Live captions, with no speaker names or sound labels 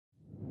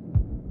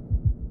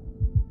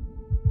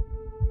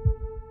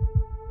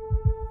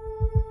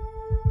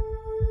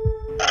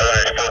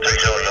30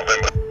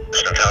 November.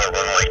 Eastern Tower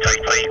runway,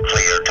 take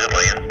clear to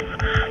land.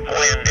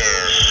 Wind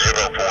is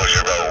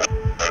 04010.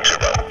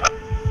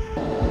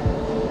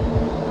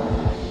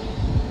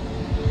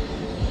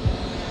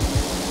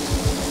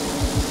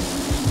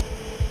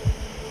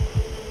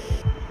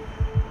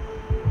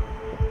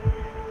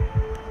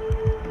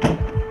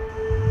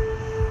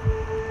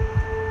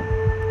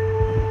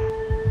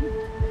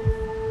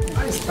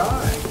 Nice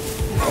tie.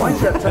 I like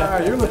that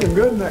tie. You're looking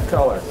good in that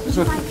color.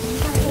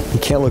 You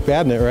can't look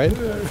bad in it, right?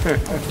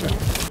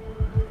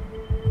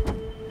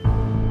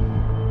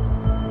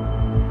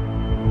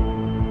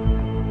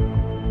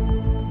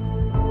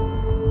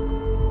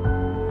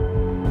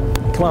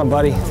 Come on,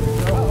 buddy.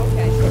 Oh,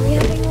 okay. Are we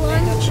having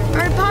lunch?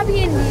 Are Poppy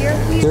and Deer?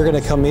 They're going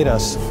to come meet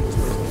us.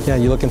 Yeah,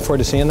 you looking forward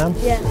to seeing them?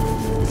 Yeah.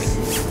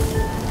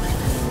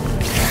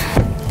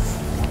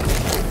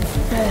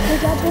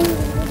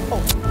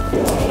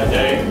 Hi,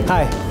 Dave.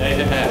 Hi.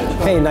 Nathan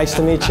Hatch. Hey, nice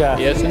to meet you.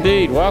 Yes,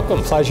 indeed.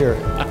 Welcome. Pleasure.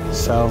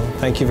 So,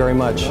 thank you very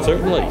much.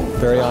 Certainly.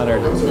 Very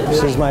honored.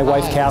 This is my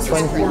wife,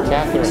 Catherine.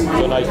 Catherine,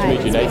 so nice to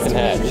meet you. Nathan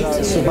Hatch.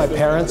 This is my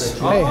parents.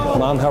 Hey,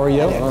 Mom, how are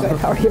you? Good,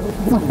 how are you?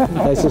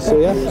 Nice to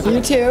see you.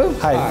 You too.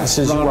 Hi, this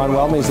is Ron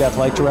Wellman. He's the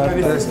athletic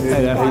director.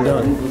 Hey, how you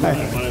doing?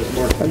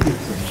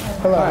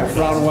 Hello,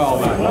 Ron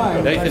Wellman. Hi.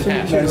 Nathan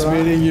Hatch. Nice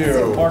meeting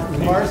you.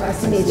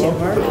 Nice to meet you.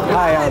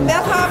 Hi,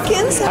 Beth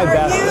Hopkins, how hi, are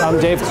Beth. you? I'm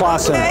Dave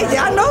Clawson. Okay,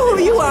 I know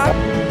who you are.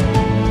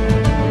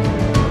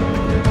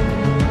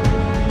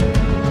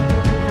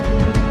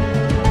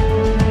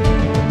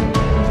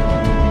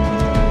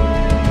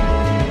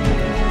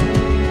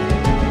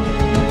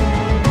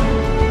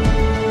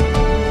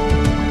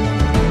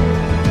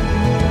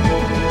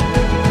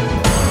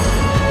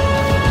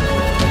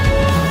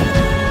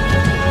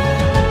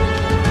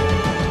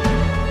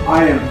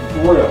 I am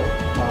thrilled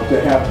to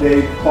have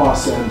Dave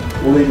Clawson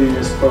leading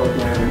this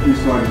program, and he's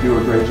going to do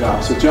a great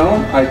job. So,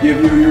 gentlemen, I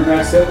give you your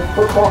best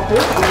football pitch.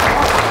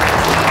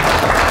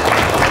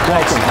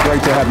 Thanks.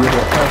 Great to have you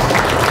here.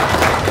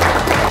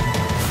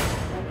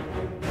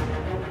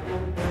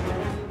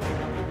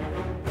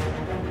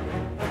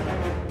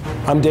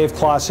 I'm Dave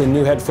Clawson,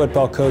 new head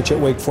football coach at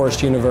Wake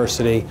Forest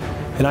University,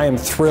 and I am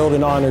thrilled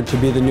and honored to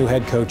be the new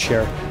head coach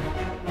here.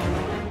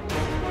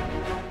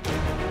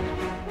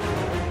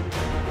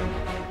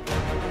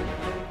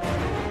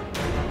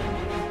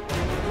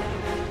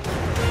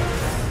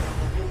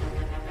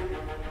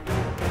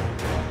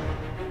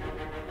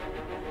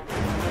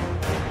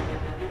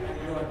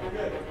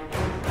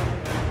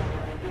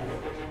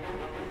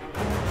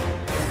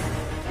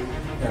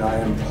 And I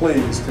am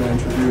pleased to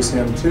introduce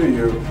him to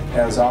you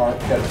as our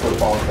head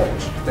football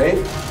coach.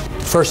 Dave?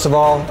 First of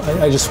all,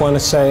 I just want to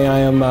say I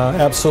am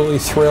absolutely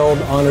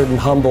thrilled, honored, and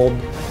humbled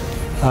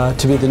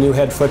to be the new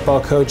head football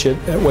coach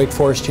at Wake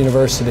Forest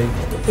University.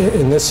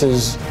 And this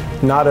is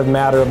not a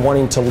matter of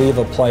wanting to leave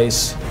a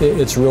place,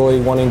 it's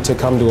really wanting to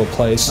come to a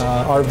place.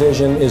 Our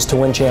vision is to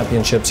win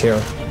championships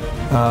here.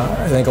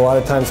 I think a lot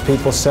of times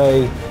people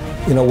say,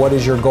 you know, what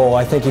is your goal?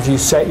 I think if you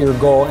set your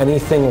goal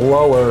anything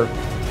lower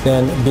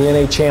than being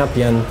a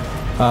champion,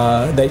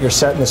 that you're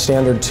setting the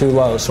standard too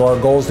low. So our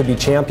goal is to be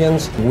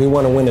champions. We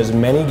want to win as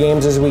many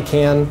games as we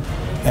can,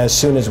 as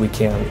soon as we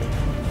can.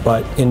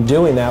 But in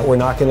doing that, we're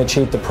not going to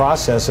cheat the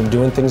process of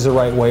doing things the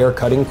right way or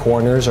cutting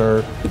corners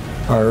or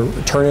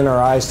turning our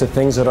eyes to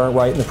things that aren't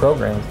right in the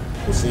program.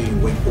 We're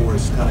seeing Wake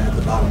Forest kind of at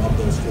the bottom of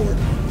those four.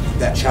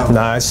 That challenge.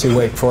 No, I see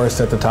Wake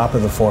Forest at the top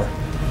of the four.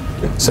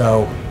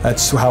 So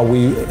that's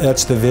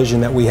that's the vision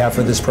that we have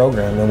for this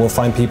program, and we'll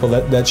find people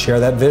that share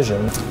that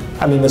vision.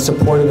 I mean, the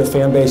support of the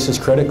fan base is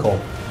critical.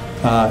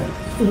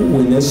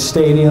 When this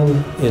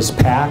stadium is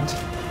packed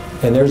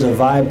and there's a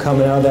vibe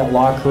coming out of that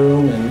locker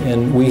room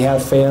and we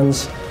have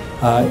fans,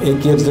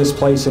 it gives this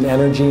place an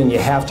energy, and you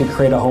have to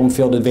create a home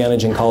field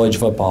advantage in college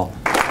football.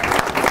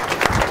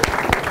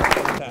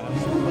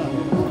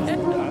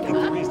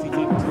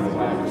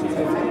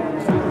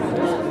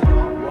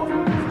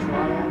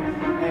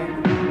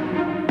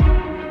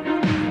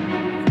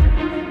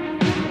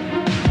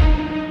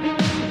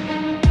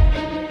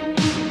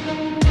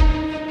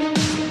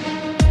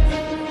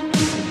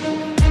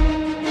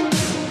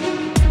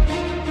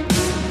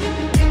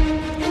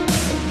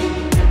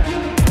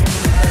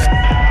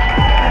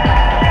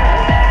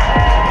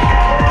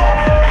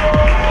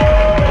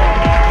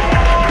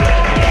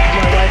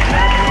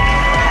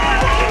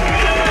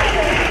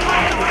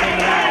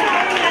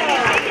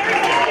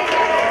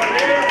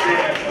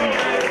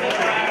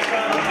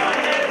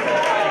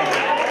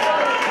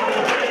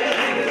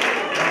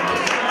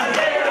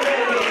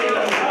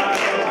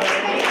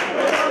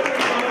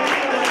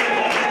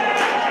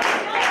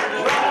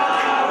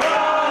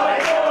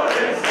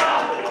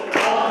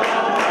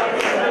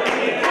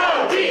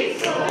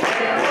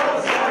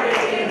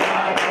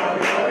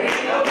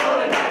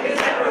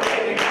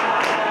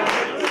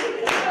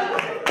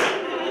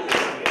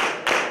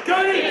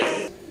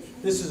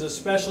 This is a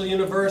special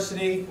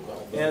university,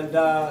 and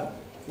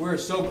we're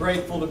so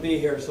grateful to be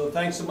here. So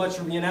thanks so much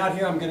for being out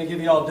here. I'm going to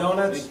give you all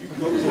donuts.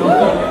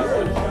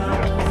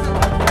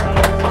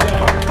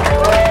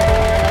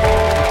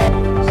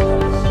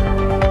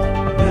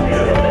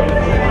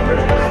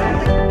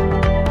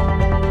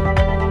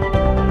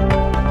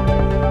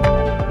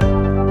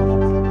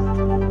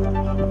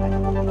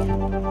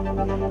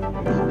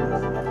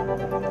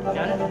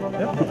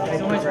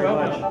 So much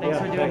welcome. Thanks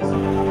for doing this.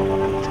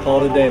 Let's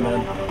call it a day,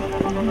 man.